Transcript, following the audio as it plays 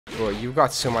Bro, you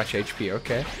got so much HP,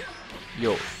 okay.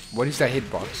 Yo, what is that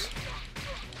hitbox?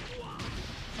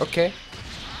 Okay.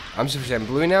 I'm Super Saiyan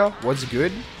Blue now. What's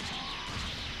good?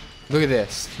 Look at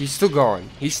this. He's still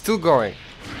going. He's still going.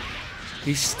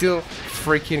 He's still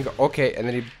freaking okay, and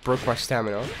then he broke my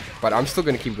stamina. But I'm still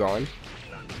gonna keep going.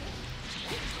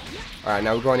 Alright,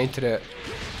 now we're going into the...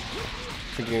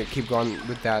 We're gonna keep going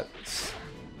with that.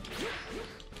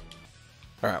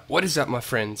 Alright, what is up my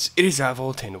friends? It is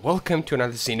iVolt and welcome to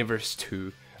another Xenoverse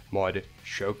 2 mod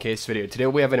showcase video. Today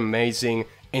we have an amazing,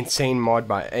 insane mod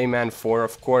by aymanfor,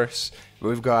 of course.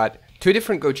 We've got two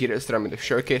different Gogetas that I'm going to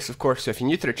showcase, of course. So if you're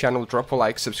new to the channel, drop a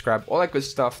like, subscribe, all that good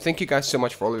stuff. Thank you guys so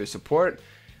much for all of your support.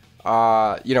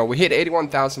 You know, we hit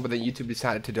 81,000, but then YouTube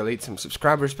decided to delete some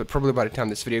subscribers, but probably by the time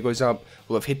this video goes up,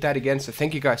 we'll have hit that again. So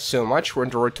thank you guys so much. We're on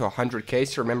the road to 100k,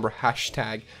 so remember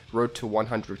hashtag road to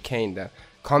 100k in the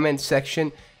comment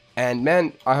section. And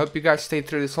man, I hope you guys stayed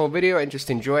through this whole video and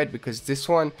just enjoy it, because this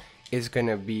one is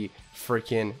gonna be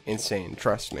freaking insane,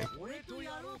 trust me.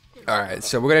 Alright,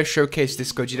 so we're gonna showcase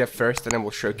this Gogeta first, and then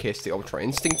we'll showcase the Ultra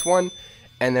Instinct one,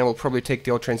 and then we'll probably take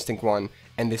the Ultra Instinct one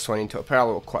and this one into a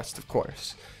parallel quest, of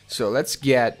course. So let's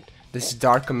get this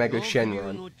Dark Omega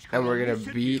Shenron, and we're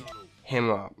gonna beat him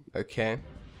up, okay?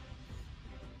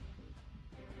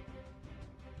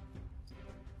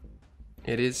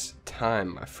 It is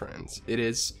time, my friends. It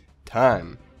is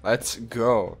time. Let's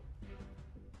go.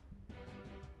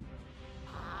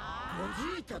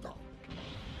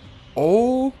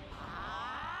 Oh,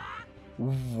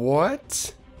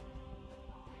 what?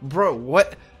 Bro,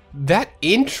 what? That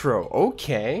intro,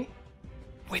 okay.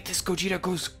 Wait, this Gogeta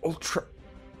goes ultra...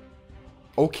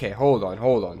 Okay, hold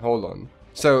on.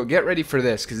 So, get ready for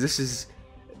this, because this is...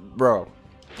 Bro.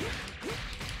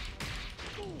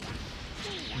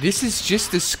 This is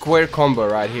just a square combo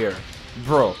right here.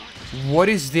 Bro, what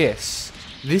is this?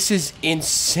 This is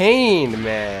insane,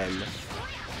 man.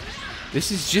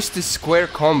 This is just a square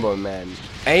combo, man.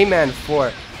 aymanfor.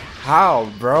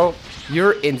 How, bro?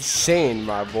 You're insane,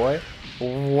 my boy.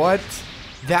 What?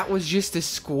 That was just a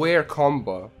square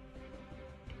combo.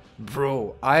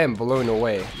 Bro, I am blown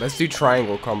away. Let's do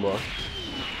triangle combo.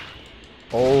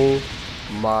 Oh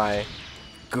my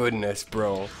goodness,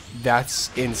 bro.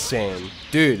 That's insane.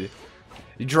 Dude,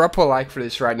 drop a like for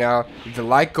this right now. The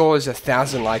like goal is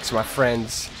 1,000 likes, my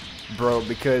friends. Bro,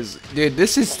 because, dude,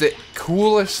 this is the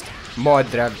coolest mod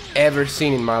that I've ever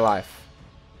seen in my life.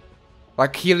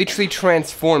 Like, he literally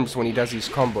transforms when he does these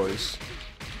combos.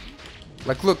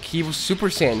 Like, look, he was Super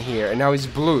Saiyan here, and now he's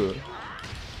blue.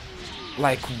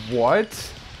 Like,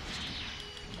 what?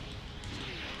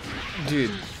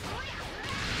 Dude.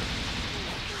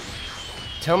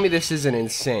 Tell me this isn't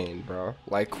insane, bro.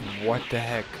 Like, what the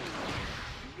heck?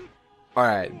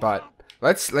 Alright, but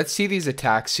let's see these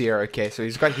attacks here. Okay, so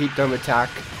he's got Heat Dome attack,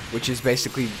 which is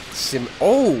basically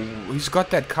oh, he's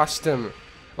got that custom.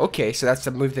 Okay, so that's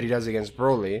the move that he does against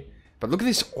Broly. But look at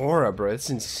this aura, bro. It's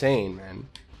insane, man.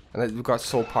 And then we've got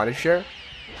Soul Punisher.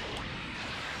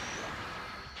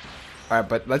 Alright,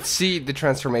 but let's see the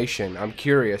transformation. I'm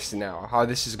curious now how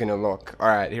this is gonna look.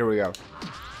 Alright, here we go.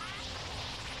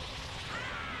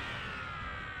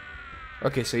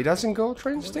 Okay, so he doesn't go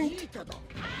Ultra Instinct?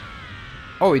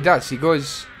 Oh, he does. He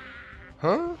goes...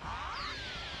 Huh?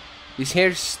 His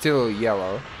hair's still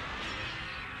yellow.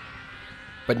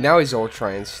 But now he's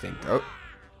Ultra Instinct. Oh,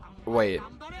 wait.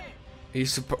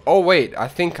 Oh, wait. I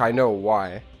think I know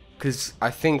why. Because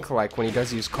I think, like, when he does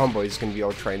his combo, he's going to be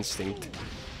Ultra Instinct.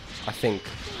 I think.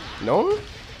 No?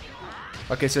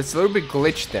 Okay, so it's a little bit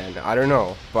glitched then. I don't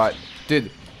know. But, dude,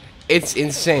 it's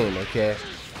insane, okay?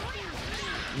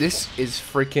 This is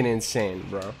freaking insane,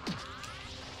 bro.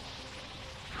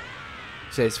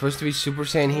 So he's supposed to be Super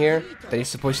Saiyan here, then he's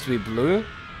supposed to be blue,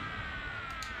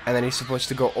 and then he's supposed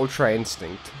to go Ultra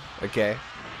Instinct, okay?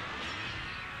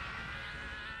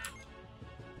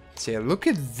 So yeah, look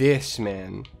at this,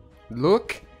 man.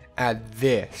 Look at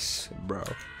this, bro.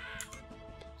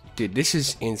 Dude, this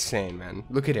is insane, man.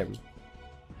 Look at him.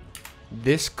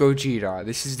 This Gogeta,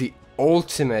 this is the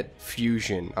ultimate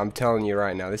fusion. I'm telling you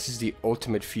right now, this is the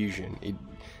ultimate fusion.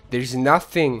 There's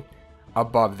nothing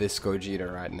above this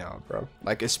Gogeta right now, bro.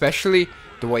 Like, especially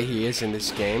the way he is in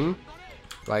this game.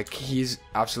 Like, he's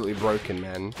absolutely broken,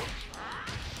 man.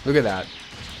 Look at that.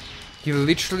 He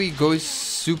literally goes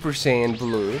Super Saiyan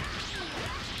Blue,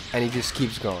 and he just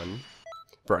keeps going.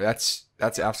 Bro, that's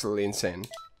absolutely insane.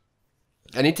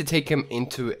 I need to take him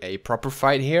into a proper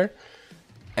fight here.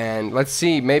 And let's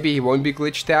see, maybe he won't be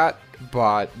glitched out,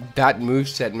 but that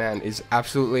moveset, man, is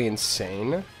absolutely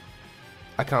insane.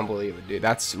 I can't believe it, dude.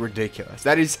 That's ridiculous.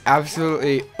 That is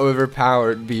absolutely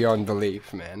overpowered beyond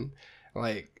belief, man.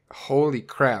 Like, Holy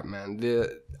crap, man.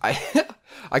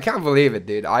 I can't believe it,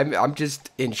 dude. I'm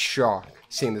just in shock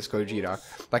seeing this Gogeta.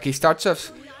 Like, he starts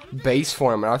off base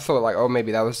form, and I thought, like, oh,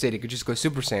 maybe that was it. He could just go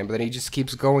Super Saiyan, but then he just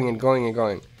keeps going and going and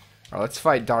going. Alright, let's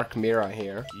fight Dark Mira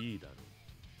here.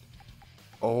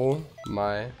 Oh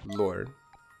my lord.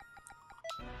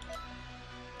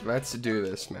 Let's do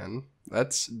this, man.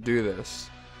 Let's do this.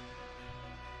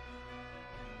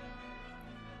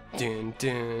 Dun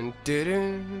dun dun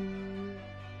dun.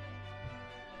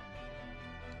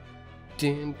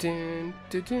 Dun dun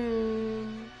dun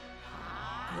dun.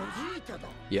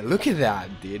 Yeah, look at that,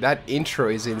 dude. That intro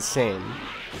is insane.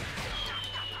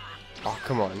 Oh,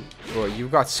 come on. Bro,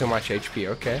 you've got so much HP,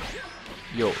 okay.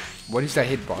 Yo, what is that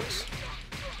hitbox?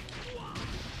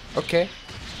 Okay.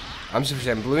 I'm Super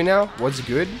Saiyan Blue now. What's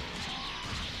good?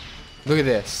 Look at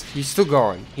this. He's still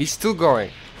going. He's still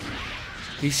going.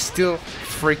 He's still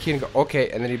freaking okay,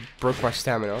 and then he broke my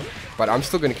stamina. But I'm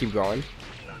still gonna keep going.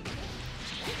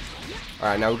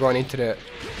 Alright, now we're going into the...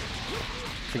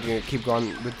 We're gonna keep going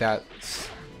with that.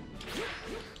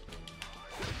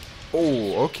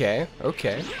 Oh, okay.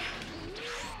 Okay.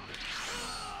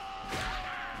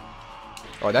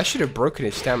 Oh, that should have broken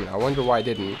his stamina. I wonder why I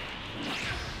didn't.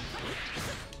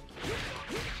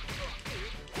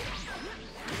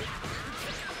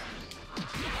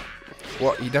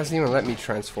 Well, he doesn't even let me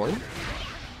transform.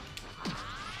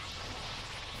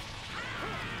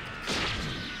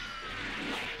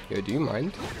 Yo, do you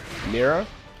mind? Mira?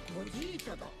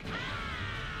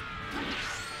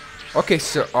 Okay,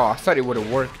 so... Oh, I thought it would have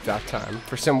worked that time.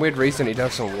 For some weird reason, it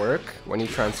doesn't work when he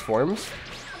transforms.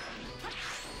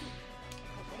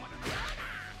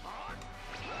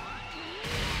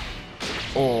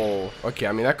 Oh, okay,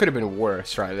 I mean, that could have been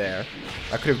worse right there.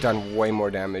 I could have done way more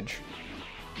damage.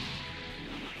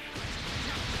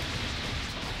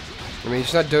 I mean,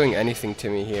 he's not doing anything to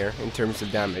me here in terms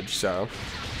of damage, so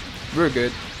we're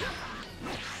good.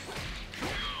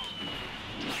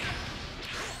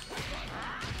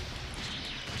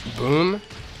 Boom.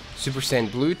 Super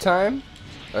Saiyan Blue time.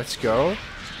 Let's go.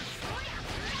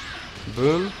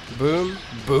 Boom, boom,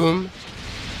 boom.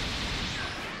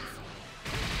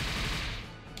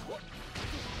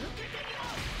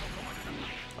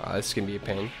 Oh, this is gonna be a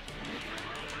pain.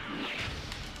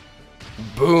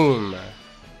 Boom.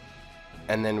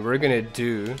 And then we're gonna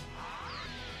do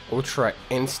Ultra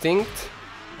Instinct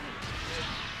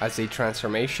as a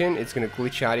transformation. It's gonna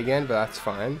glitch out again, but that's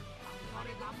fine.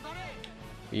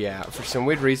 Yeah, for some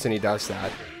weird reason he does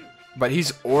that. But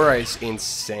his aura is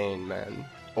insane, man.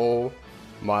 Oh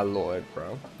my lord,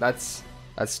 bro. That's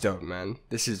dope, man.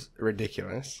 This is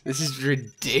ridiculous. This is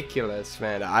ridiculous,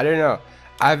 man. I don't know.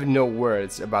 I have no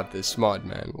words about this mod,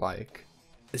 man. Like,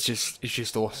 it's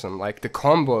just awesome. Like, the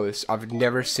combos, I've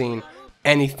never seen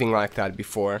anything like that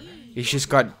before. He's just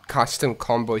got custom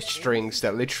combo strings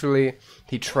that literally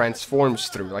he transforms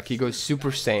through. Like, he goes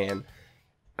Super Saiyan.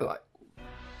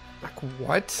 Like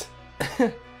what?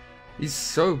 He's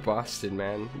so busted,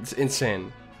 man. It's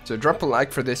insane. So drop a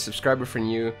like for this, subscribe if you're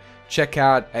new. Check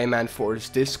out aymanfor's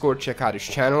Discord, check out his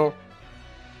channel.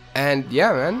 And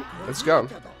yeah, man, let's go.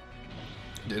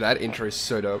 Dude, that intro is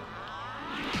so dope.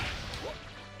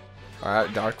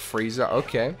 Alright, Dark Frieza,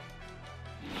 okay.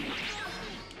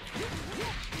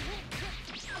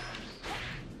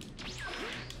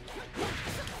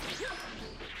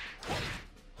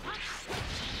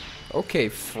 Okay,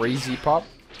 Freezy Pop.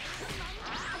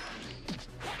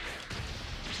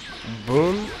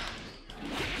 Boom.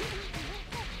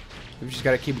 We just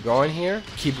gotta keep going here.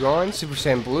 Keep going. Super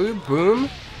Saiyan Blue. Boom.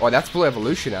 Oh, that's Blue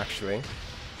Evolution, actually.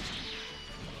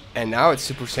 And now it's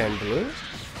Super Saiyan Blue.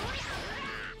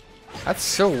 That's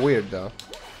so weird, though.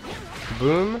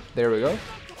 Boom. There we go.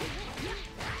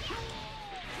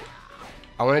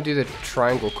 I want to do the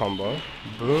triangle combo.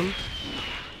 Boom.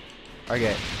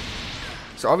 Okay.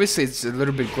 So obviously it's a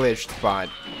little bit glitched, but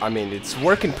I mean, it's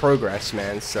work in progress,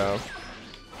 man, so.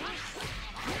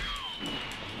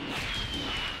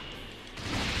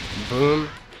 Boom.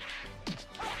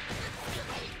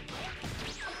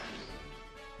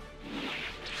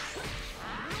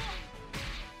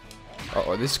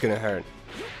 Uh-oh, this is gonna hurt.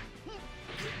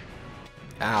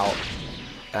 Ow.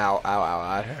 Ow, ow,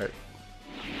 ow, that hurt.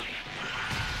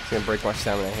 It's gonna break my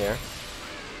stamina here.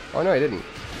 Oh no, he didn't.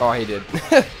 Oh, he did.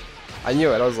 I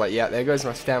knew it. I was like, yeah, there goes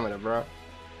my stamina, bro.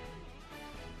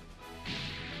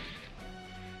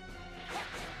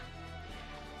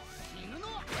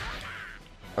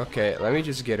 Okay, let me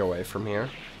just get away from here.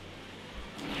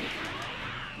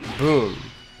 Boom.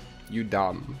 You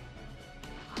dumb.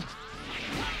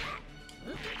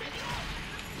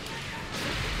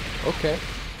 Okay.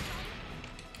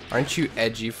 Aren't you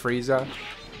edgy, Frieza?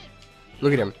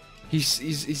 Look at him.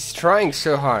 He's trying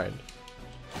so hard.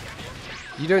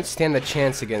 You don't stand a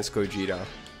chance against Gogeta.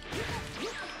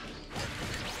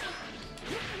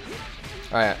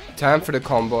 Alright, time for the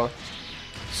combo.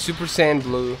 Super Saiyan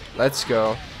Blue. Let's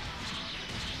go.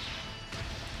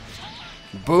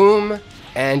 Boom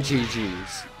and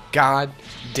GG's. God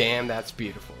damn, that's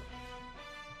beautiful.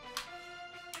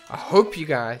 I hope you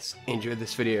guys enjoyed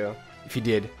this video. If you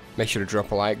did, make sure to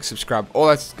drop a like, subscribe, all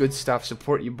that good stuff.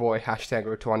 Support your boy. Hashtag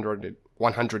go to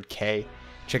 100K.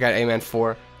 Check out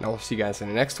aymanfor, and I will see you guys in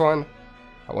the next one.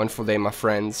 A wonderful day, my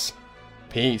friends.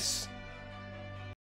 Peace.